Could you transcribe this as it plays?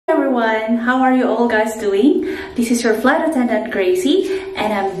everyone! How are you all guys doing? This is your flight attendant Graecy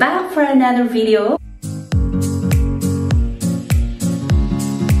and I'm back for another video.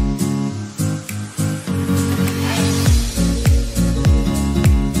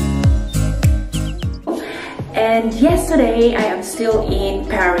 And yesterday I am still in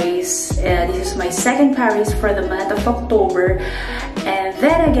Paris. This is my second Paris for the month of October. And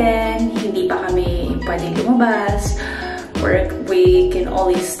then again, hindi pa kami pwedeng lumabas. We can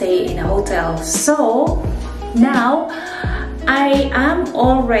only stay in a hotel. So now I am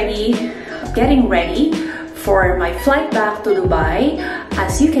already getting ready for my flight back to Dubai.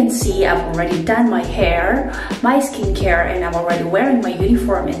 As you can see, I've already done my hair, my skincare, and I'm already wearing my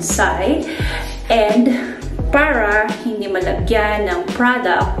uniform inside. And para hindi malagyan ng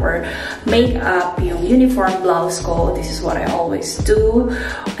product or makeup yung uniform blouse ko, this is what I always do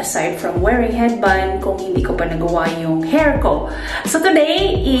aside from wearing headband kung hindi ko pa nagawa yung hair ko. So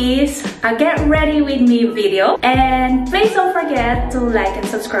today is a get ready with me video, and please don't forget to like and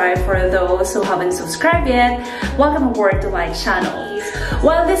subscribe for those who haven't subscribed yet. Welcome aboard to my channel.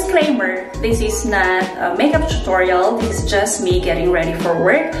 Well, disclaimer, this is not a makeup tutorial. This is just me getting ready for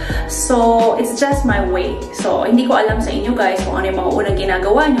work. So, it's just my way. So, hindi ko alam sa inyo guys kung ano yung mga unang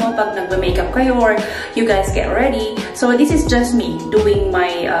ginagawa nyo pag nagbe-makeup kayo or you guys get ready. So, this is just me doing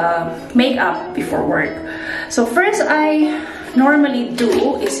my makeup before work. So, first I normally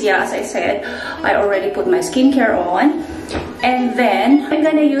do is, yeah, as I said, I already put my skincare on. And then, I'm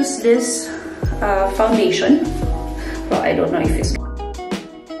gonna use this foundation. Well, I don't know if it's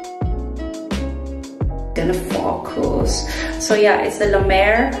gonna focus. So yeah, it's the La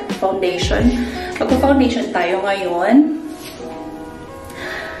Mer foundation. Magpo-foundation tayo ngayon.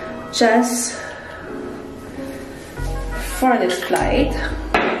 Just for this flight.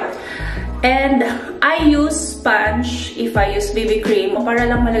 And I use sponge if I use BB cream para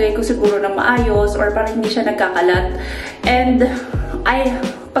lang malagay ko siguro na maayos or para hindi siya nagkakalat. And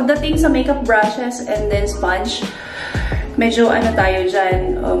pagdating sa makeup brushes and then sponge, medyo ano tayo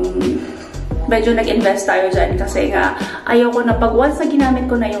dyan, medyo nag-invest tayo dyan kasi nga ayoko na pag once na ginamit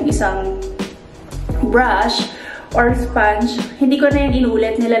ko na yung isang brush or sponge, hindi ko na yan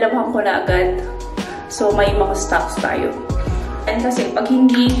inulit, nilalabhan ko na agad. So may mga stocks tayo. And kasi pag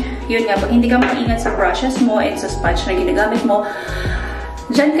hindi, yun nga, pag hindi ka maingat sa brushes mo and sa sponge na ginagamit mo,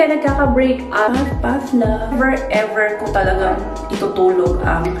 dyan ka nagkaka-break up. Never ever ko talagang itutulog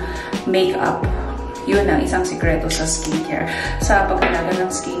ang makeup. Yun ang isang sikreto sa skincare. Sa pag-alaga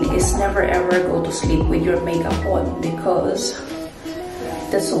ng skin is never ever go to sleep with your makeup on because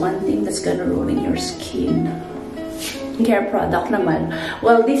that's one thing that's gonna ruin your skin. Skincare product naman.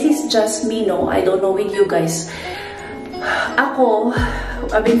 Well, this is just me, no? I don't know with you guys. Ako,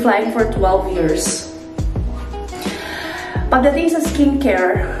 I've been flying for 12 years. Pagdating sa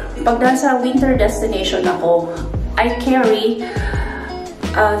skincare, pag nasa winter destination ako, I carry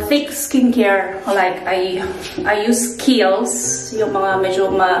thick skincare. Like I use Kiehl's, yung mga medyo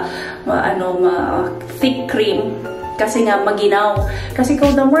thick cream kasi nga maginaw. Kasi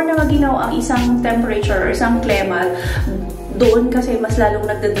kung the more na maginaw ang isang temperature or isang klima, doon kasi mas lalong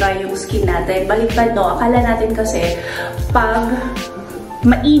nagda-dry yung skin natin. Baliktad, no? Akala natin kasi pag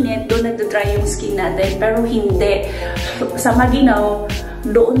mainit, doon nagda-dry yung skin natin. Pero hindi. Sa maginaw,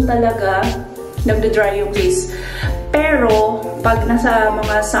 doon talaga nagda-dry yung face. Pero, pag nasa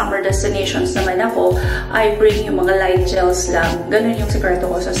mga summer destinations naman ako, I bring yung mga light gels lang. Ganun yung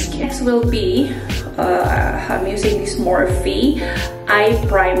sekreto ko sa skin. Next will be, I'm using this Morphe eye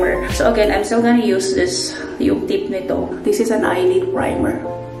primer. So again, I'm still gonna use this, yung tip nito. This is an eyelid primer.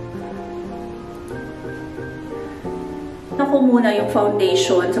 Ako muna yung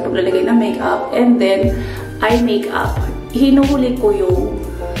foundation sa paglalagay ng makeup. And then, eye makeup. Hinuhuli ko yung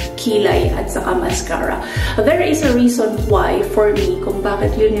kilay at saka mascara. There is a reason why for me kung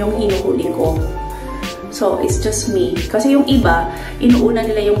bakit yun yung hinuhuli ko. So, it's just me. Kasi yung iba, inuuna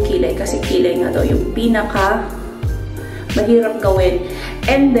nila yung kilay kasi kilay nga daw yung pinaka mahirap gawin.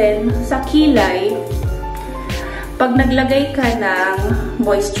 And then, sa kilay, pag naglagay ka ng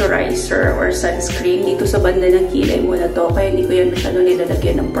moisturizer or sunscreen dito sa banda ng kilay mo na to, kaya hindi ko yan masyado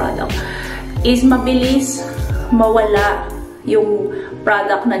nilalagyan ng product, is mabilis mawala yung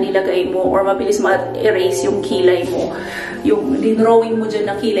product na nilagay mo or mabilis ma-erase yung kilay mo. Yung dinrawing mo dyan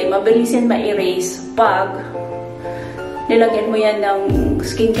ng kilay, mabilis yan ma-erase pag nilagyan mo yan ng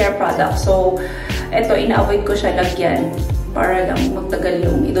skincare product. So, eto, ina-avoid ko siya lagyan para lang magtagal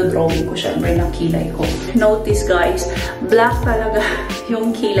yung idodrawing ko syempre ng kilay ko. Notice guys, black talaga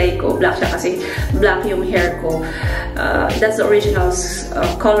yung kilay ko. Black siya kasi black yung hair ko. That's the original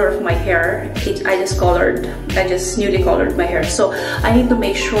color of my hair. I just newly colored my hair. So, I need to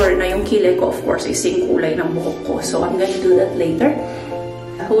make sure na yung kilay ko, of course, is yung kulay ng buhok ko. So, I'm going to do that later.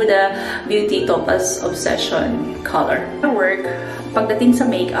 With the Beauty Topaz Obsession color. Work, pagdating sa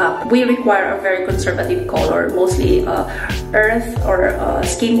makeup, we require a very conservative color, mostly earth or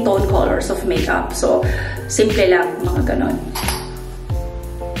skin tone colors of makeup. So, simple lang, mga ganon.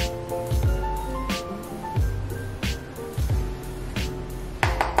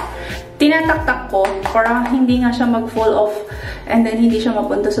 Tinataktak ko para hindi nga siya mag-fall off and then hindi siya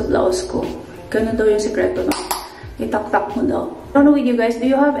mapunta sa blouse ko. Ganun daw yung sekreto, no? Itaktak mo daw. I don't know with you guys, do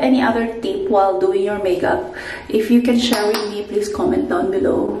you have any other tip while doing your makeup? If you can share with me, please comment down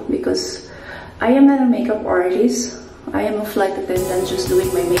below because I am not a makeup artist. I am a flight attendant just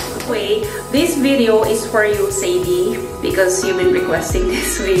doing my makeup. Wait, this video is for you, Sadie, because you've been requesting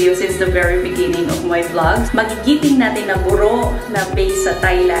this video since the very beginning of my vlogs. Magigiting natin na buro na base sa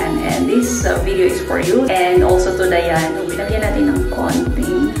Thailand, and this video is for you. And also to Diane, binagyan natin ng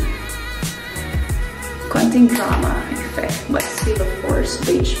konting drama effect, but still of course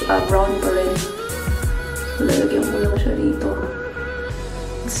beige, brown pa rin. So, lalagyan ko lang siya dito.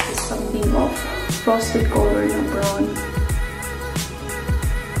 It's just something of frosted color na brown.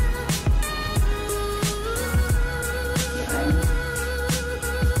 Yan.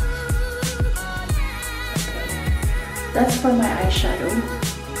 Okay. That's for my eyeshadow.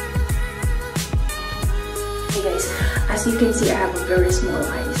 Hey guys, as you can see, I have a very small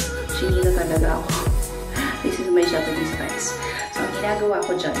eyes. Chinila talaga ako. This is my Japanese eyes. So, ang ginagawa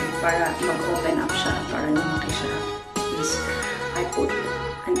ko dyan para mag-open up siya, para lumaki siya, is I put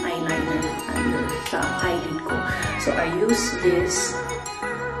an eyeliner under sa eyelid ko. So, I use this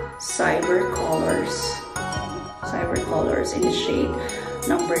Cyber Colors in the shade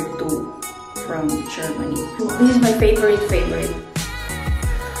number 2 from Germany. So, this is my favorite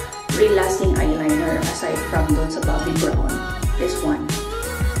real lasting eyeliner aside from dun sa Bobbi Brown. This one.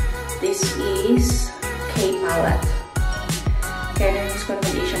 This is K-palette. Kaya na-use ko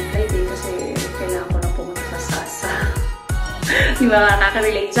naman Asian Flight kasi kailangan ko na pumunta sa Sasa. Yung mga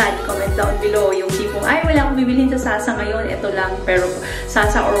nakaka-relate dyan, comment down below. Yung tipong, ay wala akong bibilhin sa Sasa ngayon, ito lang. Pero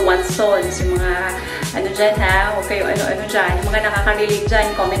Sasa or Watsons, yung mga ano dyan ha, huwag kayo ano-ano dyan. Yung mga nakaka-relate dyan,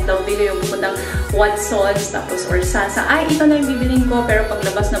 comment down below yung pupuntang Watsons, tapos or Sasa. Ay, ito lang yung bibilhin ko, pero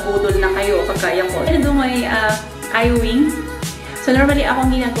paglabas na budol na kayo, kagaya ko. Ano doon may eye wing. So normally ako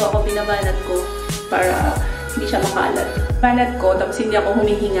ginagawa ko, binabanat ko para hindi siya makalat. Banat ko, tapos hindi ako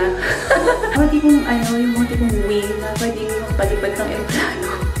humihinga. Mga tipong, yung mga tipong wing na pwedeng magpalipad ng aeroplano.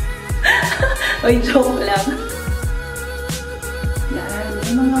 Oy, joke lang. Yan,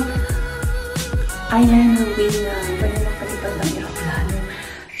 yung mga eyeliner wing na pwedeng magpalipad ng aeroplano.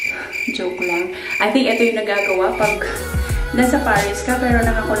 Joke lang. I think ito yung nagagawa pag nasa Paris ka, pero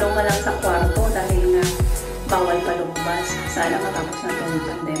nakakulong ka lang sa kwarto dahil nga bawal pa lumabas. Sana matapos na itong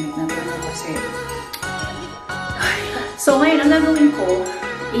pandemic na ito kasi so, ngayon, ang gagawin ko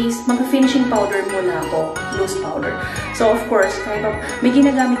is mag-finishing powder muna ako, loose powder. So, of course, kahit may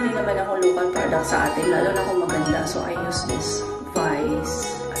ginagamit din naman akong local product sa atin, lalo na kung maganda. So, I use this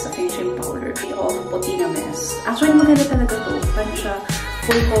Vice as a finishing powder of Putina Mess. Actually, maganda talaga to. Ano siya,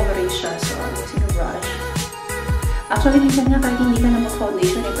 full coverage siya. So, I'm using a brush. Actually, minsan nga kahit hindi ka na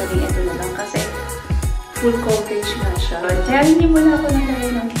mag-foundation, pwedeng ito na lang kasi full coverage nga siya. Kaya hindi mo na ako nagkaya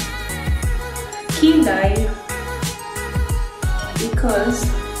ng kilay. Because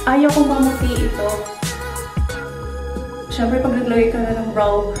ayaw kong mamuti ito. Siyempre, pag naglagay ka na ng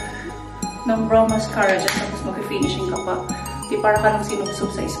brow mascara dyan, tapos mag-finishing ka pa, di para ka nang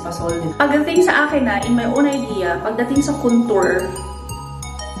sinupsup sa espasol. Pagdating sa akin na, in my own idea, pagdating sa contour,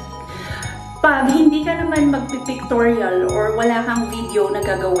 pag hindi ka naman magpipictorial or wala kang video na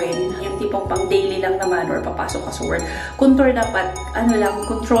gagawin, yung tipong pang daily lang naman or papasok ka sa work, contour dapat,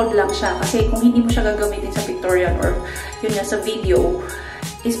 controlled lang siya. Kasi kung hindi mo siya gagamitin sa pictorial or yun nga sa video,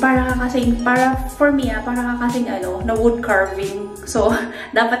 is para ka kasing, for me para ka kasing na wood carving. So,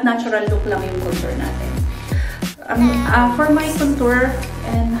 dapat natural look lang yung contour natin. For my contour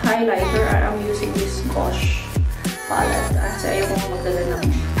and highlighter, I'm using this Gosh palette. Kasi ayaw ko magdala ng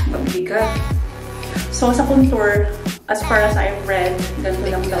mabigat. So, sa contour, as far as I've read, ganito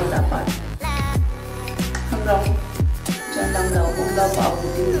lang daw dapat. Hanggang dyan lang daw. Huwag daw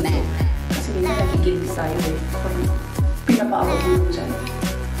paabutin dito. Kasi hindi nagigilty tayo eh. Kung pinapaabot mo dyan.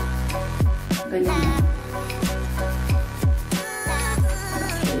 Ganyan na.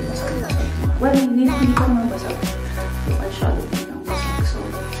 Actually, basag-basag. Well, hindi ko naman basag. Yung eyeshadow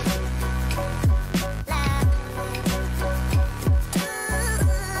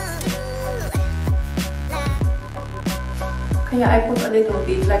Kaya I put a little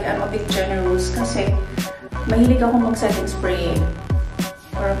bit, like I'm a bit generous kasi mahilig ako mag-setting spray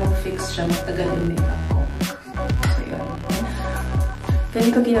para mag-fix siya, matagal yung makeup ko. So yun.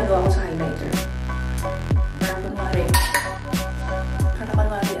 Ganito ginagawa ko sa highlighter. Para kunwari,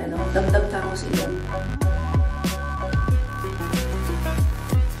 dagdag tapos ilong.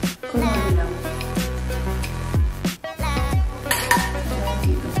 Kunwari lang.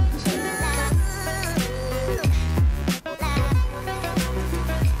 Dito.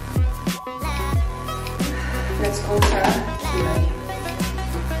 Let's go sa kilay.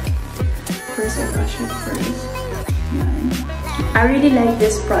 First, I brush it first. I really like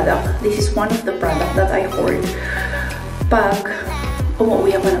this product. This is one of the products that I hoard pag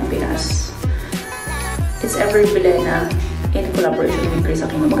umuwi ako ng Pinas. It's every Bilena in collaboration with Graecy.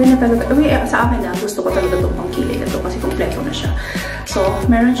 Maganda talaga. Sa akin na, gusto ko talaga itong pangkilay na ito kasi kompleto na siya. So,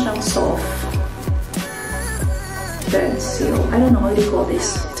 meron siyang soft pencil. I don't know how they call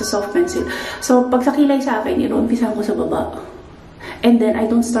this. It's a soft pencil. So, pag sa kilay sa akin, inuumpisahan ko sa baba. And then, I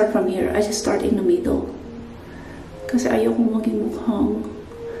don't start from here. I just start in the middle. Kasi ayokong maging mukhang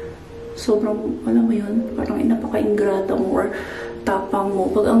sobrang, alam mo yun, parang napaka-ingrata mo or tapang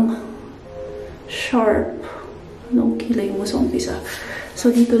mo. Pag ang sharp nung kilay mo sa umpisa. So,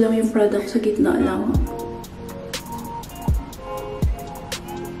 dito lang yung product, sa gitna lang.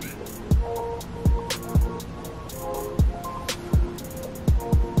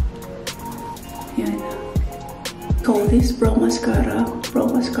 Yan. So, this brow mascara. Brow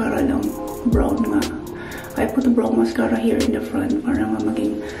mascara lang. Brown nga. I put the brow mascara here in the front para nga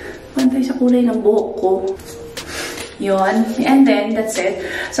maging pantay sa kulay ng buhok ko. Yun. And then, that's it.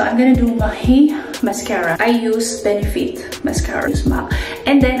 So, I'm gonna do my mascara. I use Benefit mascara. Use MAC.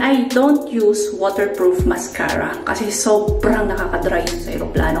 And then, I don't use waterproof mascara kasi sobrang nakaka-dry sa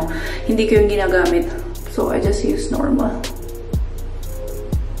aeroplano. Hindi ko yung ginagamit. So, I just use normal.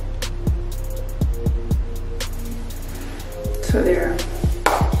 So, there.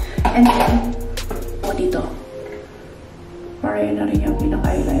 And then, dito. Para yun na rin yung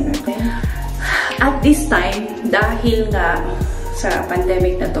pinaka-eyeliner. At this time, dahil nga sa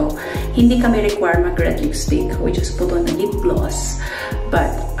pandemic na to, hindi kami require mag-red lipstick. We just put on the lip gloss.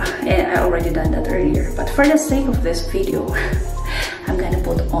 But, and I already done that earlier. But for the sake of this video, I'm gonna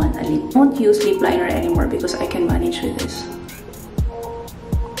put on a lip. I won't use lip liner anymore because I can manage with this.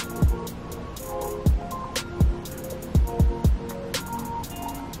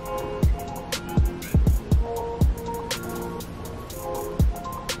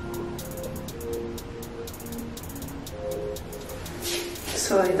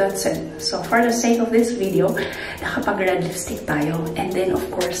 So, that's it. So, for the sake of this video, nakapag-red lipstick tayo. And then, of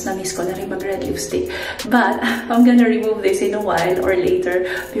course, na-miss ko na rin mag-red lipstick. But, I'm gonna remove this in a while or later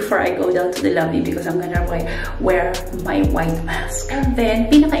before I go down to the lobby because I'm gonna wear my white mask. And then,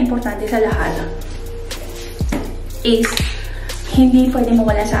 pinaka-importante sa lahat is hindi pwede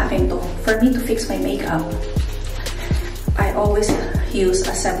mawala sa akin to. For me to fix my makeup, I always use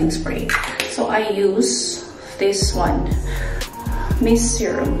a setting spray. So, I use this one. Mist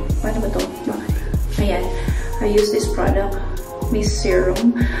Serum. Paano ba ito? Ayan. I use this product. Mist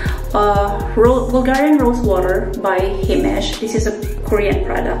Serum. Bulgarian Rose Water by Himesh. This is a Korean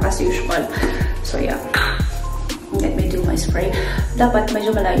product as usual. So yeah. Let me do my spray. Dapat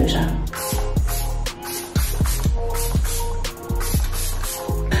medyo malayo siya.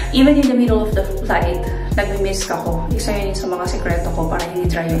 Even in the middle of the flight, nagmi-misk ako. Isa yun sa mga sekreto ko para hindi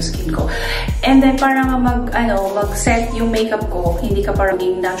dry yung skin ko. And then, para nga mag-set yung makeup ko, hindi ka parang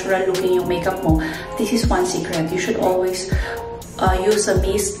natural looking yung makeup mo. This is one secret. You should always use a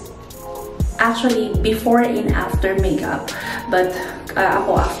mist. Actually, before and after makeup. But,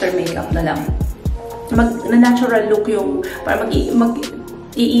 ako after makeup na lang. Na-natural look yung, para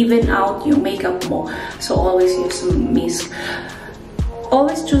mag-i-even out yung makeup mo. So, always use mist.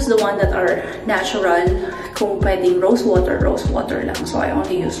 Always choose the one that are natural. Kung pwedeng rose water lang. So, I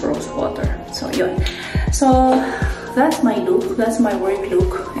only use rose water. So, yun. So, that's my look. That's my work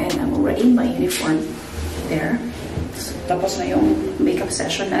look. And I'm already in my uniform. There. So, tapos na yung makeup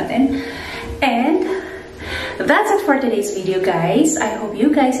session natin. And, that's it for today's video, guys. I hope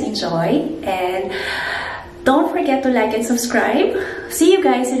you guys enjoy. And, don't forget to like and subscribe. See you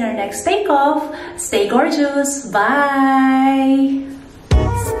guys in our next take-off. Stay gorgeous. Bye!